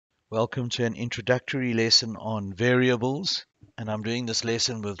Welcome to an introductory lesson on variables, and I'm doing this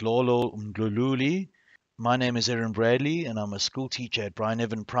lesson with Lolo Mdhluli. My name is Erin Bradley, and I'm a school teacher at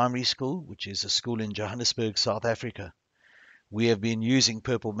Bryneven Primary School, which is a school in Johannesburg, South Africa. We have been using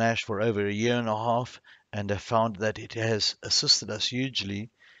Purple Mash for over a year and a half and have found that it has assisted us hugely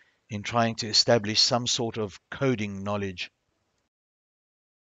in trying to establish some sort of coding knowledge.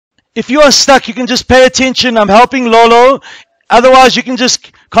 If you are stuck, you can just pay attention. I'm helping Lolo. Otherwise, you can just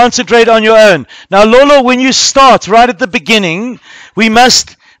concentrate on your own. Now, Lolo, when you start right at the beginning, we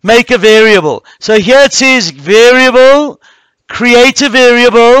must make a variable. So here it says variable, create a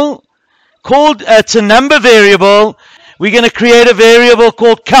variable, called it's a number variable. We're going to create a variable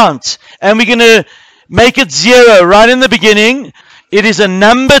called count, and we're going to make it 0 right in the beginning. It is a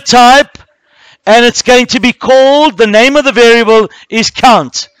number type, and it's going to be called, the name of the variable is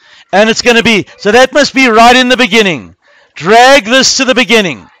count. And it's going to be, so that must be right in the beginning. Drag this to the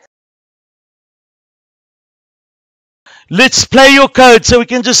beginning. Let's play your code so we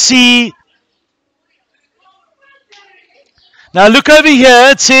can just see. Now look over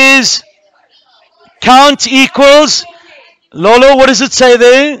here. It says count equals. Lolo, what does it say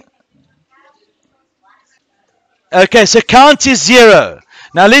there? Okay, so count is 0.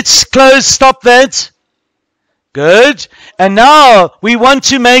 Now let's stop that. Good. And now we want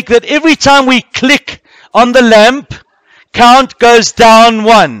to make that every time we click on the lamp, count goes down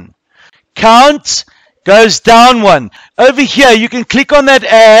 1. Count goes down 1. Over here, you can click on that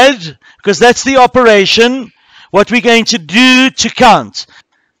add, because that's the operation, what we're going to do to count.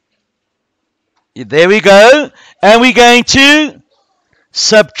 There we go. And we're going to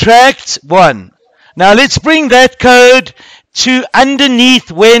subtract 1. Now let's bring that code to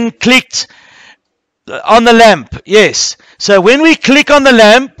underneath when clicked on the lamp. Yes. So when we click on the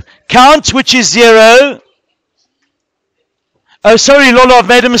lamp, count, which is 0. Oh, sorry, Lolo, I've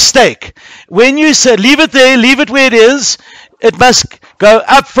made a mistake. When you say leave it there, leave it where it is, it must go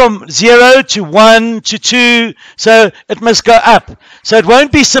up from 0 to 1 to 2. So it must go up. So it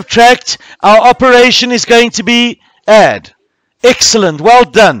won't be subtract. Our operation is going to be add. Excellent. Well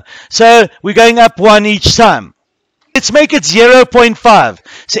done. So we're going up 1 each time. Let's make it 0.5.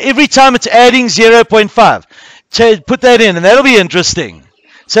 So every time it's adding 0.5. So put that in, and that'll be interesting.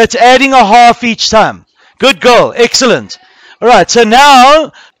 So it's adding a half each time. Good goal. Excellent. All right. So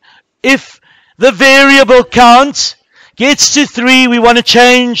now, if the variable count gets to 3, we want to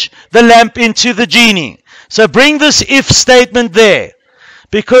change the lamp into the genie. So bring this if statement there,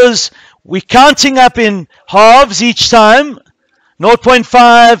 because we're counting up in halves each time.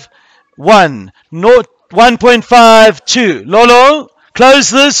 0.5, 1. 1.5, 2. Lolo,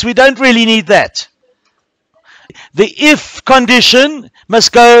 close this. We don't really need that. The if condition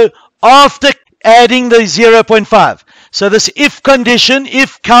must go after adding the 0.5. So this if condition,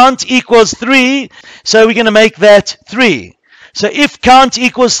 if count equals 3, so we're going to make that 3. So if count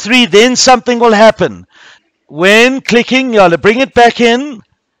equals 3, then something will happen. When clicking, you'll bring it back in.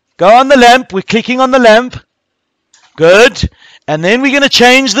 Go on the lamp. We're clicking on the lamp. Good. And then we're going to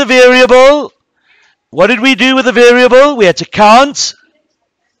change the variable. What did we do with the variable? We had to count.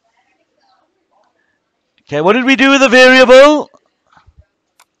 Okay, what did we do with the variable?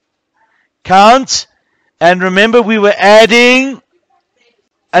 Count. And remember, we were adding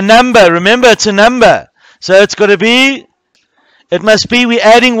a number. Remember, it's a number. So it's got to be, it must be, we're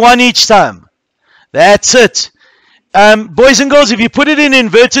adding 1 each time. That's it. Boys and girls, if you put it in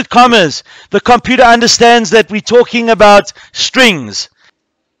inverted commas, the computer understands that we're talking about strings.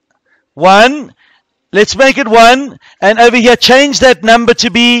 1. Let's make it 1, and over here change that number to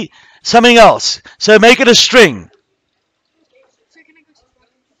be something else. So make it a string.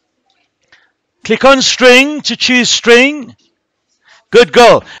 Click on string to choose string. Good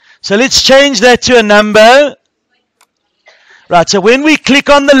goal. So let's change that to a number. Right, so when we click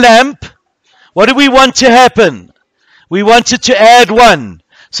on the lamp, what do we want to happen? We want it to add 1.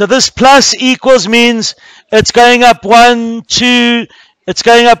 So this plus equals means it's going up 1, 2, it's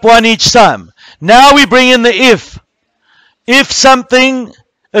going up 1 each time. Now we bring in the if. If something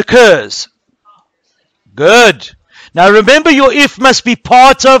occurs. Good. Now remember, your if must be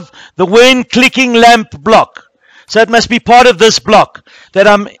part of the when clicking lamp block. So it must be part of this block that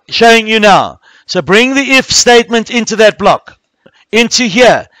I'm showing you now. So bring the if statement into that block. Into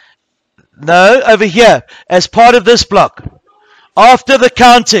here. No, over here. As part of this block. After the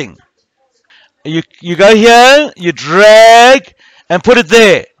counting. You go here, you drag, and put it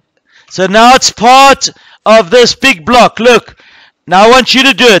there. So now it's part of this big block. Look, now I want you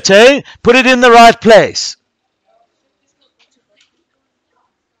to do it, eh? Put it in the right place.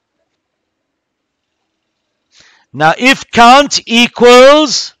 Now if count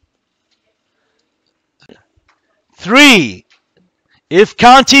equals 3. If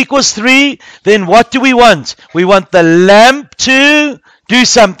count equals 3, then what do we want? We want the lamp to do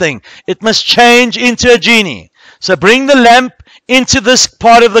something. It must change into a genie. So bring the lamp into this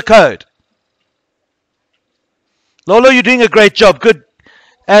part of the code. Lolo, you're doing a great job. Good.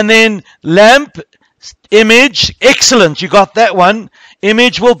 And then lamp, image, excellent. You got that one.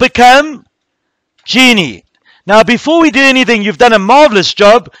 Image will become Genie. Now, before we do anything, you've done a marvelous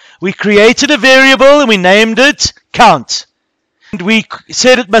job. We created a variable and we named it count. And we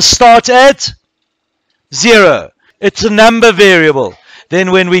said it must start at 0. It's a number variable.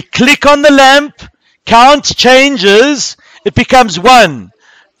 Then when we click on the lamp, count changes. It becomes 1,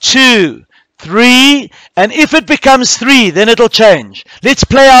 2, 3. And if it becomes 3, then it'll change. Let's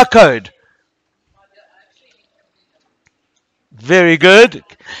play our code. Very good.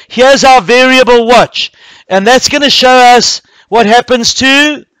 Here's our variable watch. And that's going to show us what happens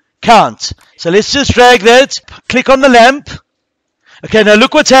to count. So let's just drag that. Click on the lamp. Okay, now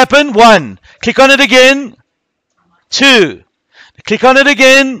look what's happened. 1. Click on it again. 2. Click on it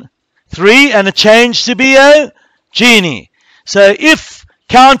again. 3. And it changed to be a genie. So if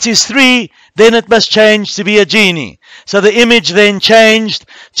count is 3, then it must change to be a genie. So the image then changed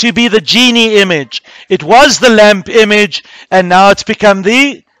to be the genie image. It was the lamp image, and now it's become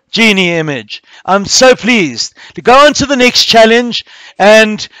the genie image. I'm so pleased to go on to the next challenge,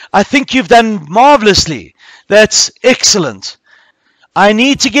 and I think you've done marvelously. That's excellent. I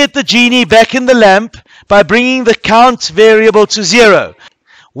need to get the genie back in the lamp by bringing the count variable to 0.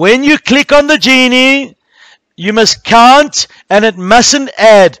 When you click on the genie, you must count, and it mustn't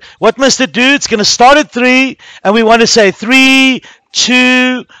add. What must it do? It's going to start at 3, and we want to say 3,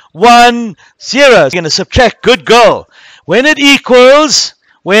 2, 1, 0. It's going to subtract. Good girl. When it equals,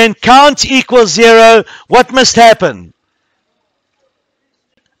 when count equals 0, what must happen?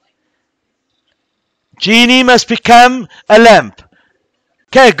 Genie must become a lamp.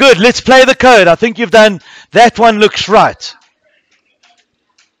 Okay, good. Let's play the code. I think you've done, that one looks right.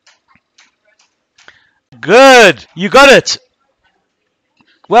 Good. You got it.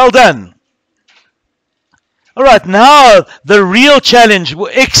 Well done. All right, now the real challenge.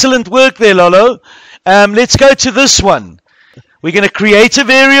 Excellent work there, Lolo. Let's go to this one. We're going to create a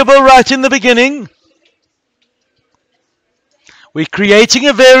variable right in the beginning. We're creating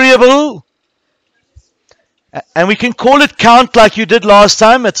a variable. And we can call it count like you did last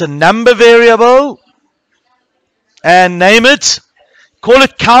time. It's a number variable. And name it. Call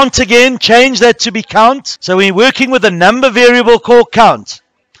it count again. Change that to be count. So we're working with a number variable called count.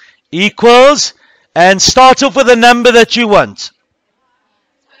 Equals. And start off with a number that you want.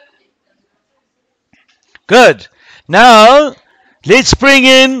 Good. Now, let's bring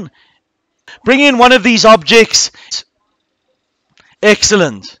in one of these objects.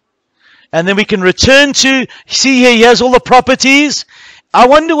 Excellent. And then we can return to, see here, here's all the properties. I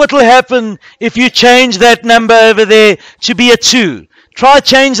wonder what will happen if you change that number over there to be a 2. Try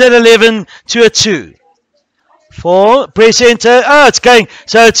change that 11 to a 2. 4, press enter. Oh, it's going.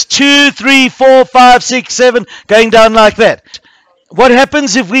 So it's 2, 3, 4, 5, 6, 7, going down like that. What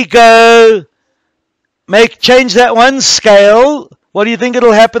happens if we go, change that one, scale? What do you think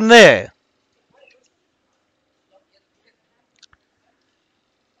it'll happen there?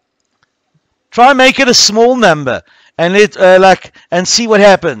 Try make it a small number and and see what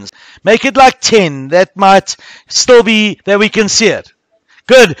happens. Make it like 10. That might still be that we can see it.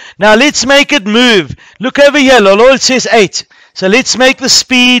 Good. Now let's make it move. Look over here, Lolo. It says 8. So let's make the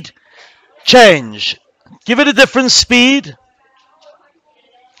speed change. Give it a different speed.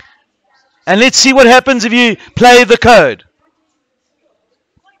 And let's see what happens if you play the code.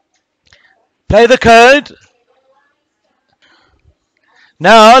 Play the code.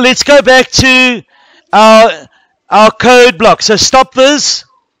 Now let's go back to our code block. So stop this.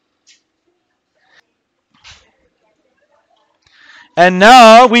 And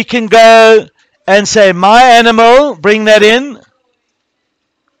now we can go and say my animal, bring that in.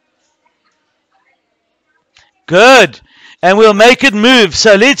 Good. And we'll make it move.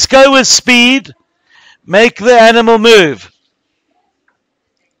 So let's go with speed. Make the animal move.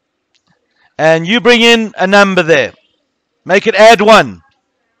 And you bring in a number there. Make it add 1.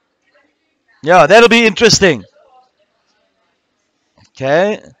 Yeah, that'll be interesting.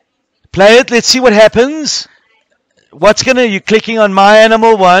 Okay. Play it. Let's see what happens. You're clicking on my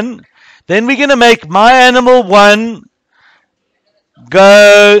animal 1. Then we're going to make my animal 1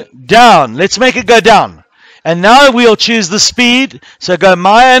 go down. Let's make it go down. And now we'll choose the speed. So go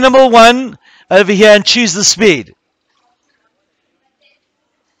my animal 1 over here and choose the speed.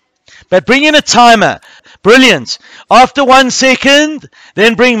 But bring in a timer. Brilliant. After 1 second,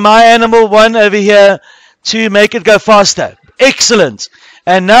 then bring my animal 1 over here. to make it go faster. Excellent.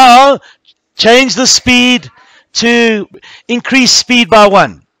 And now change the speed to increase speed by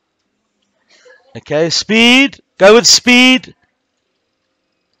 1. Okay, speed, go with speed,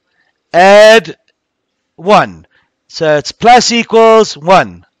 add 1. So it's plus equals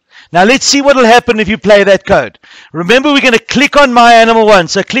 1. Now let's see what will happen if you play that code. Remember, we're going to click on my animal 1.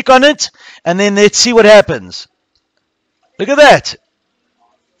 So click on it, and then let's see what happens. Look at that.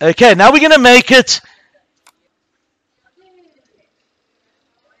 Okay, now we're going to make it.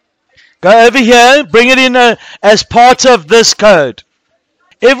 Go over here, bring it in as part of this code.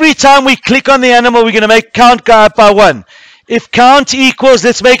 Every time we click on the animal, we're going to make count go up by 1. If count equals,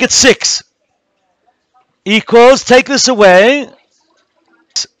 let's make it 6. Equals, take this away.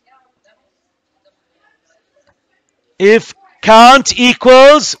 If count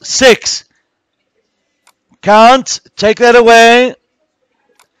equals 6. Count, take that away.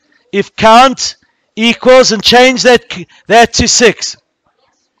 If count equals, and change that to 6.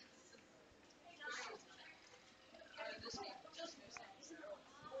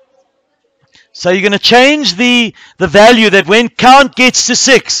 So you're going to change the value that when count gets to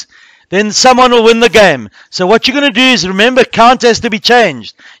 6, then someone will win the game. So what you're going to do is, remember, count has to be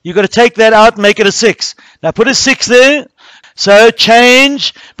changed. You've got to take that out and make it a 6. Now put a 6 there. So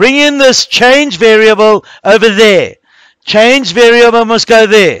change, bring in this change variable over there. Change variable must go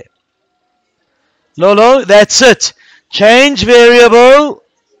there. Lolo, that's it. Change variable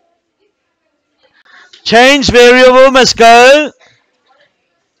must go.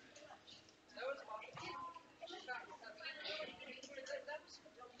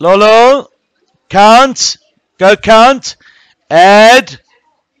 Lolo, count, go count, add.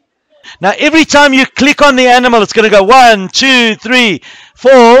 Now every time you click on the animal, it's going to go 1, 2, 3,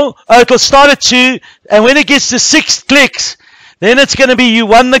 4. Oh, it'll start at 2, and when it gets to 6 clicks, then it's going to be you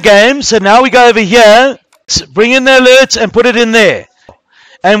won the game. So now we go over here, bring in the alert and put it in there.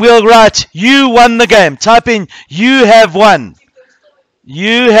 And we'll write, you won the game. Type in, you have won.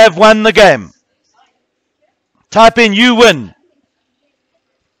 You have won the game. Type in, you win.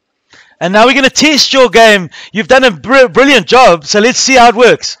 And now we're going to test your game. You've done a brilliant job, so let's see how it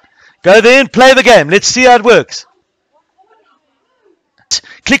works. Go there and play the game. Let's see how it works.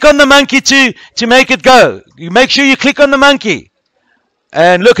 Click on the monkey to make it go. You make sure you click on the monkey.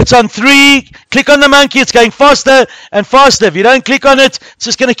 And look, it's on 3. Click on the monkey. It's going faster and faster. If you don't click on it, it's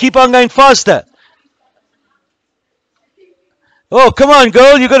just going to keep on going faster. Oh, come on,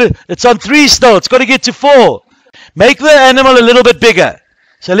 girl. It's on 3 still. It's got to get to 4. Make the animal a little bit bigger.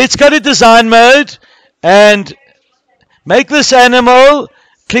 So let's go to design mode and make this animal,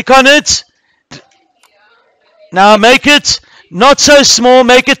 click on it. Now make it not so small,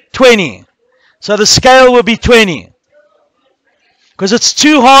 make it 20. So the scale will be 20. Because it's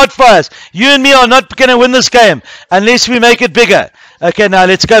too hard for us. You and me are not going to win this game unless we make it bigger. Okay, now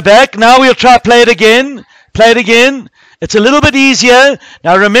let's go back. Now we'll try play it again. Play it again. It's a little bit easier.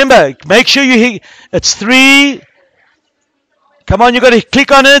 Now remember, make sure it's 3. Come on, you've got to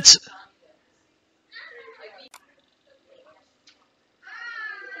click on it.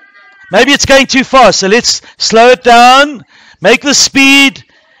 Maybe it's going too fast, so let's slow it down. Make the speed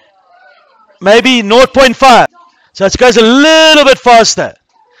maybe 0.5. So it goes a little bit faster,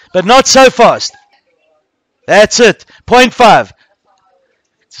 but not so fast. That's it, 0.5.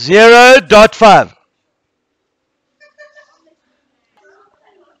 0.5.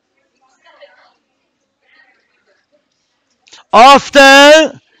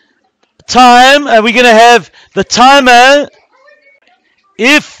 After time, we're going to have the timer.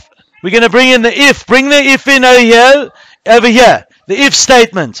 If we're going to bring in the if, bring the if in over here, the if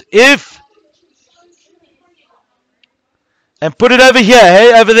statement, if, and put it over here,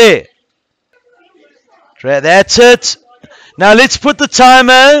 hey, over there. That's it. Now let's put the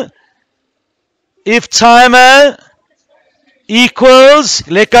timer. If timer equals,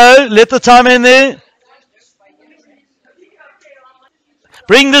 let go, let the timer in there.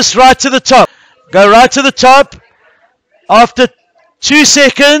 Bring this right to the top. Go right to the top. After 2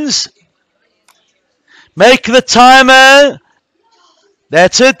 seconds, make the timer.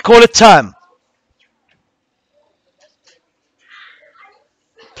 That's it. Call it time.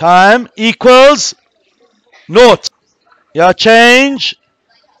 Time equals 0. Yeah, change.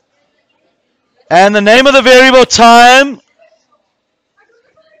 And the name of the variable time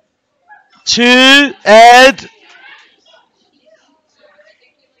to add.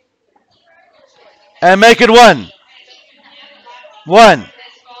 And make it 1. 1.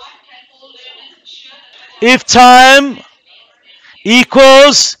 If time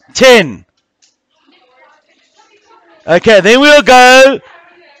equals 10. Okay, then we'll go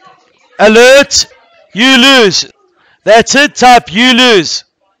alert You lose. That's it. Type you lose.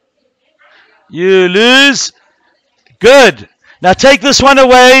 You lose. Good. Now take this one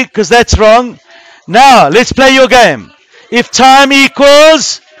away because that's wrong. Now let's play your game. If time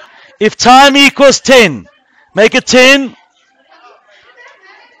equals 10, make it 10.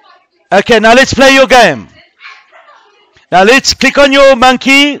 Okay, now let's play your game. Now let's click on your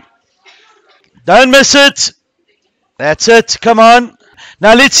monkey. Don't miss it. That's it. Come on.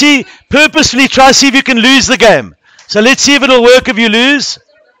 Now let's see. Purposefully try see if you can lose the game. So let's see if it'll work if you lose.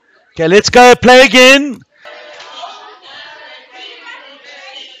 Okay, let's go play again.